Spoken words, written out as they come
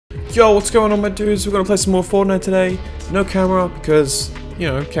Yo, what's going on, my dudes? We're gonna play some more Fortnite today. No camera because, you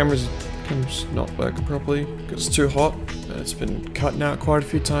know, camera's not working properly because it's too hot. It's been cutting out quite a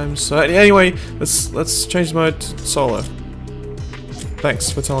few times. So anyway, let's change the mode to solo.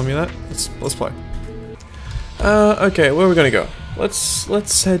 Thanks for telling me that. Let's play. Okay, where are we gonna go?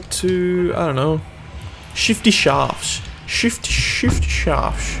 Let's head to, I don't know, Shifty Shafts. Shifty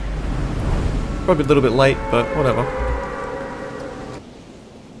Shafts. Probably a little bit late, but whatever.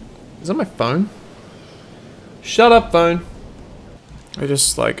 Is that my phone? Shut up, phone. I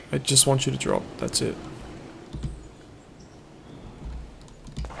just want you to drop. That's it.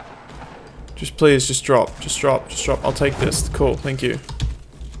 Just please, just drop. Just drop. Just drop. I'll take this. Cool. Thank you.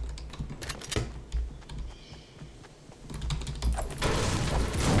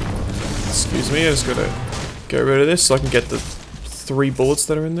 Excuse me. I just gotta get rid of this so I can get the 3 bullets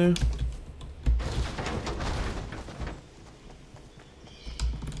that are in there.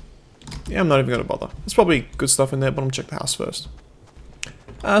 Yeah, I'm not even gonna bother. There's probably good stuff in there, but I'm gonna check the house first.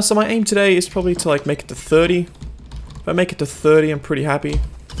 So my aim today is probably to like make it to 30. If I make it to 30, I'm pretty happy.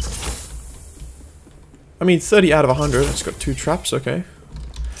 I mean, 30 out of 100. I just got 2 traps, okay.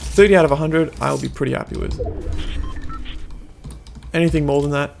 30 out of 100, I'll be pretty happy with. Anything more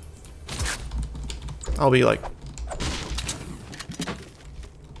than that, I'll be like...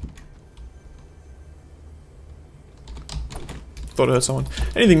 Thought I heard someone.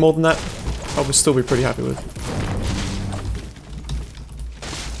 Anything more than that, I would still be pretty happy with.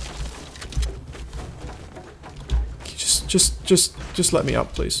 Just let me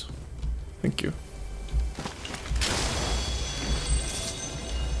up, please. Thank you.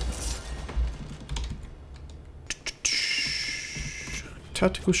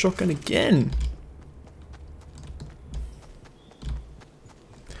 Tactical shotgun again.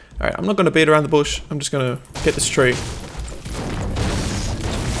 Alright, I'm not gonna beat around the bush. I'm just gonna hit this tree.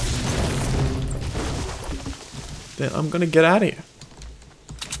 Then I'm gonna get out of here.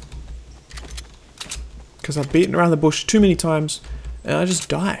 Because I've beaten around the bush too many times and I just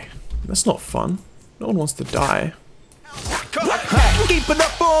die. That's not fun. No one wants to die. Keep it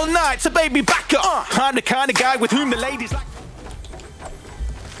up all night, so baby back up. I'm the kind of guy with whom the ladies like.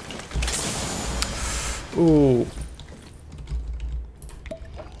 Ooh.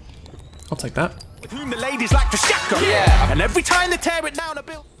 I'll take that. With whom the ladies like to shack up. Yeah. And every time they tear it down, I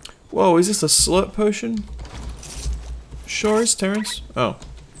build. Whoa, is this a slurp potion? Sure is, Terrence. Oh.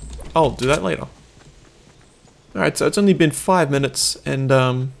 I'll do that later. Alright, so it's only been 5 minutes and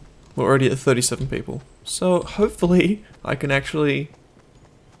we're already at 37 people. So hopefully I can actually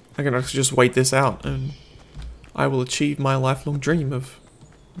just wait this out and I will achieve my lifelong dream of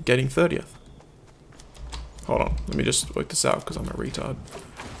getting 30th. Hold on, let me just work this out because I'm a retard.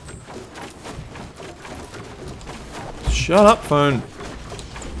 Shut up, phone.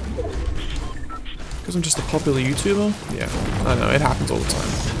 Because I'm just a popular YouTuber? Yeah, I know, it happens all the time.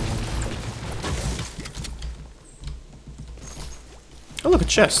 Oh look, a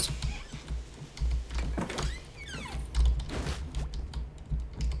chest.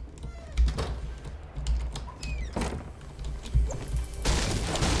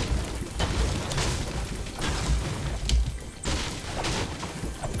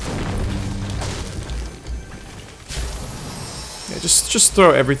 Yeah, just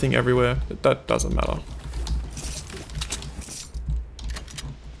throw everything everywhere. That doesn't matter.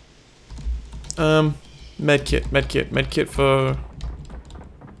 Medkit for...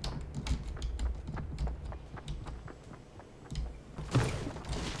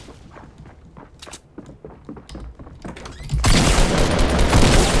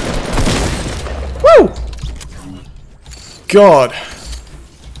 Woo! God.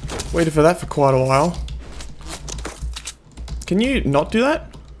 Waited for that for quite a while. Can you not do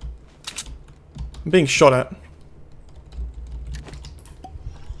that? I'm being shot at.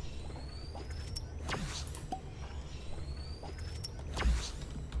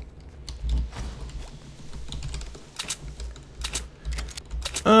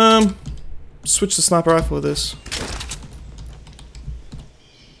 Switch the sniper rifle with this.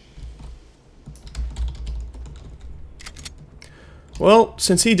 Well,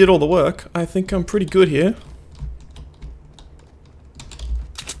 since he did all the work, I think I'm pretty good here.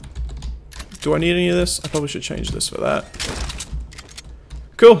 Do I need any of this? I probably should change this for that.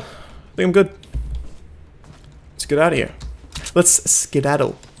 Cool. I think I'm good. Let's get out of here. Let's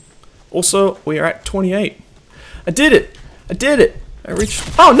skedaddle. Also, we are at 28. I did it! I did it! I reached...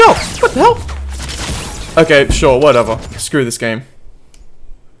 Oh no! What the hell? Okay, sure, whatever. Screw this game.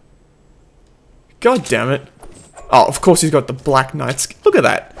 God damn it. Oh, of course he's got the Black Knight skin. Look at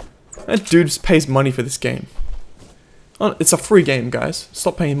that. That dude pays money for this game. Oh, it's a free game, guys.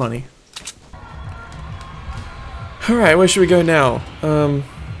 Stop paying money. Alright, where should we go now?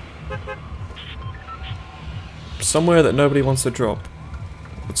 Somewhere that nobody wants to drop.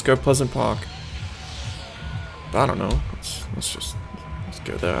 Let's go Pleasant Park. I don't know. Let's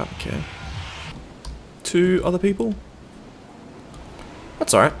go there. I don't care. 2 other people?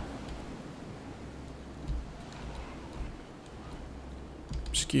 That's alright.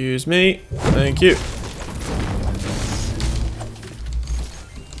 Excuse me. Thank you.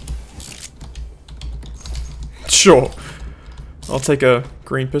 Sure. I'll take a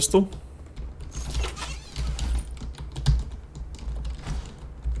green pistol.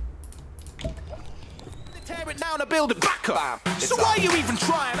 Tear it down and build it back up. So why are you even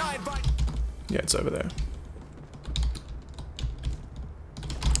trying? Yeah, it's over there.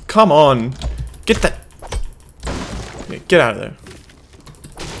 Come on. Get that. Yeah, get out of there.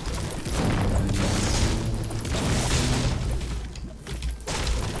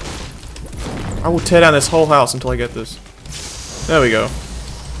 I will tear down this whole house until I get this. There we go.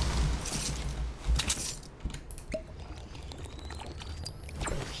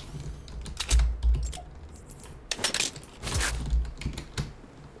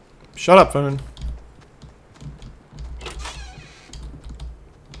 Shut up, phone.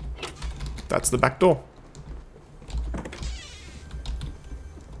 That's the back door.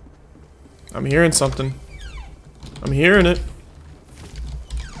 I'm hearing something. I'm hearing it.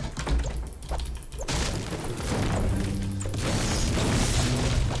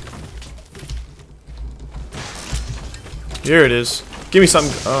 Here it is. Give me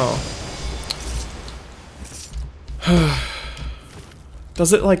something. Oh.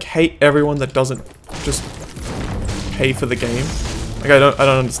 Does it like hate everyone that doesn't just pay for the game? Like I don't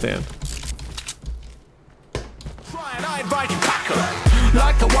understand.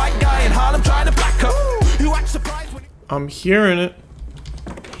 I'm hearing it.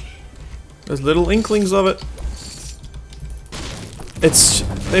 There's little inklings of it.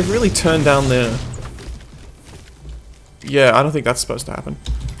 They've really turned down their. Yeah, I don't think that's supposed to happen.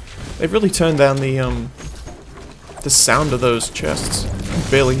 They've really turned down the sound of those chests. I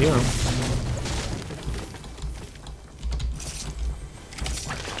can barely hear them.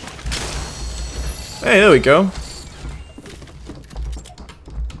 Hey, there we go.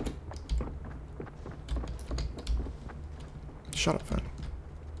 Shut up, fan.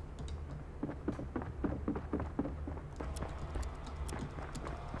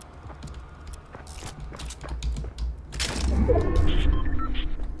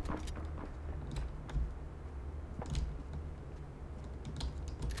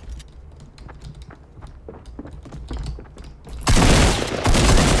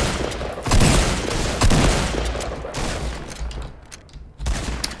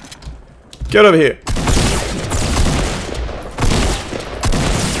 Get over here.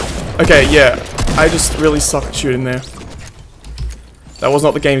 Okay, yeah. I just really suck at shooting there. That was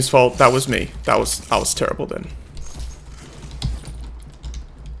not the game's fault. That was me. I was terrible then.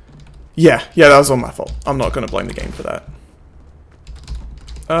 Yeah, that was all my fault. I'm not gonna blame the game for that.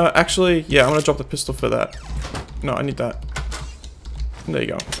 Actually, yeah, I'm gonna drop the pistol for that. No, I need that. There you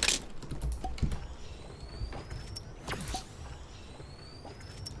go.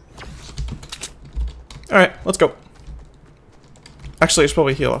 Alright, let's go. Actually, I should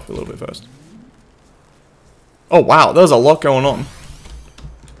probably heal up a little bit first. Oh wow, there's a lot going on.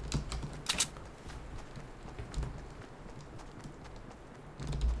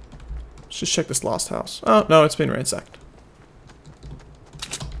 Let's just check this last house. Oh, no, it's been ransacked.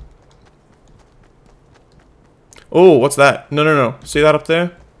 Oh, what's that? No. See that up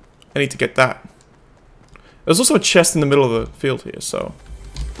there? I need to get that. There's also a chest in the middle of the field here, so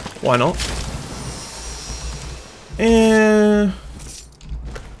why not?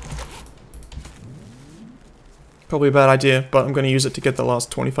 Probably a bad idea, but I'm going to use it to get the last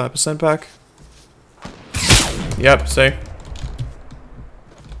 25% back. Yep, see?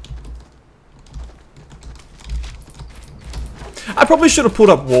 I probably should have put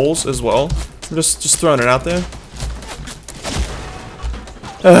up walls as well. I'm just throwing it out there.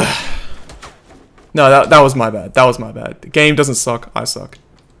 No, that was my bad. That was my bad. The game doesn't suck. I suck.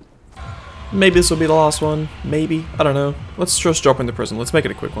 Maybe this will be the last one. Maybe. I don't know. Let's just drop into prison. Let's make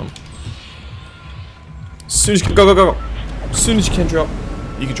it a quick one. As soon as you can, go. As soon as you can drop,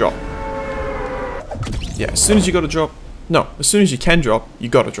 you can drop. Yeah, as soon as you gotta drop. No, as soon as you can drop, you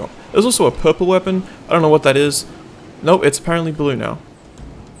gotta drop. There's also a purple weapon. I don't know what that is. Nope, it's apparently blue now.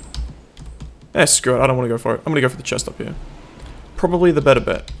 Eh, screw it. I don't want to go for it. I'm gonna go for the chest up here. Probably the better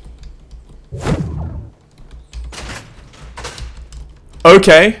bet.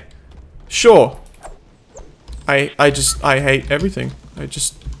 Okay. Sure. I hate everything. I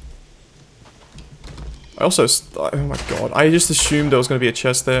also, oh my god, I just assumed there was going to be a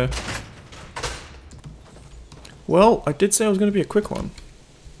chest there. Well, I did say it was going to be a quick one.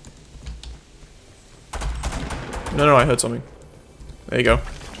 No, I heard something. There you go.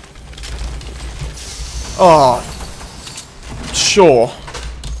 Oh, sure.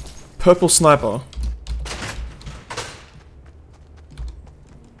 Purple sniper.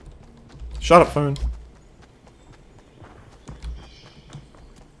 Shut up, phone.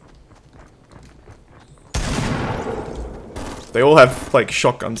 They all have, like,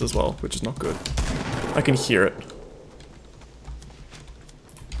 shotguns as well, which is not good. I can hear it.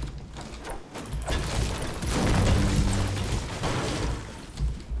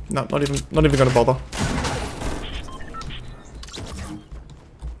 No, not even gonna bother.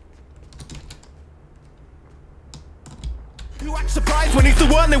 You act surprised when he's the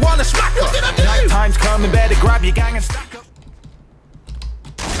one they wanna smack up. What did I do? Night time's coming, better grab your gang and stack up.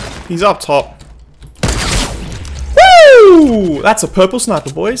 He's up top. Woo! That's a purple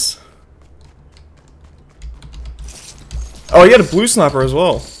sniper, boys. Oh, he had a blue sniper as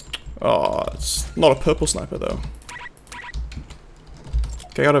well. Oh, it's not a purple sniper though.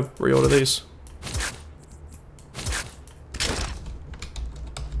 Okay, I gotta reorder these.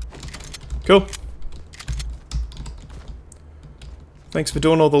 Cool. Thanks for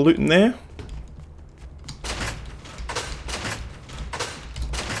doing all the looting there.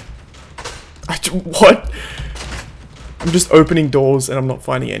 What? I'm just opening doors and I'm not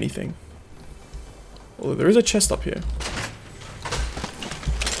finding anything. Although there is a chest up here.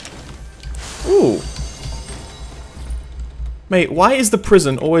 Ooh. Mate, why is the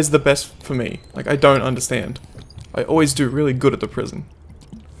prison always the best for me? Like, I don't understand. I always do really good at the prison.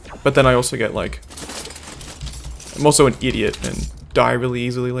 But then I also get, like... I'm also an idiot and die really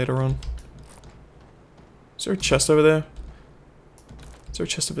easily later on. Is there a chest over there? Is there a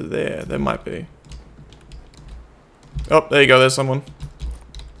chest over there? There might be. Oh, there you go, there's someone.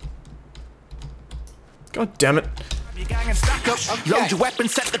 God damn it. Load your weapon,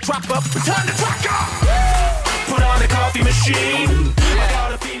 set the trap up. Return the tracker! Put on the coffee machine. I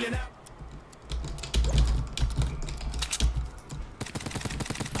got a feeling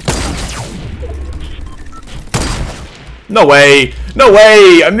No way! No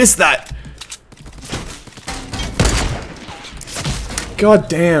way! I missed that! God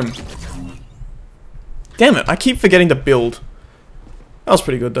damn. Damn it, I keep forgetting to build. That was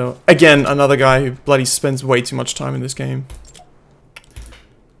pretty good though. Again, another guy who bloody spends way too much time in this game.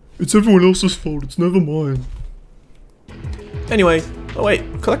 It's everyone else's fault, it's never mine. Anyway, oh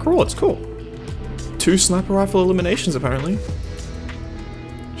wait, collect rewards, cool. 2 sniper rifle eliminations apparently.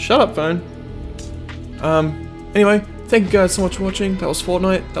 Shut up, phone. Anyway, thank you guys so much for watching. That was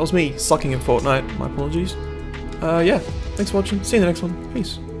Fortnite. That was me sucking at Fortnite. My apologies. Yeah, thanks for watching. See you in the next one.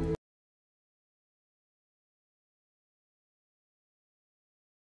 Peace.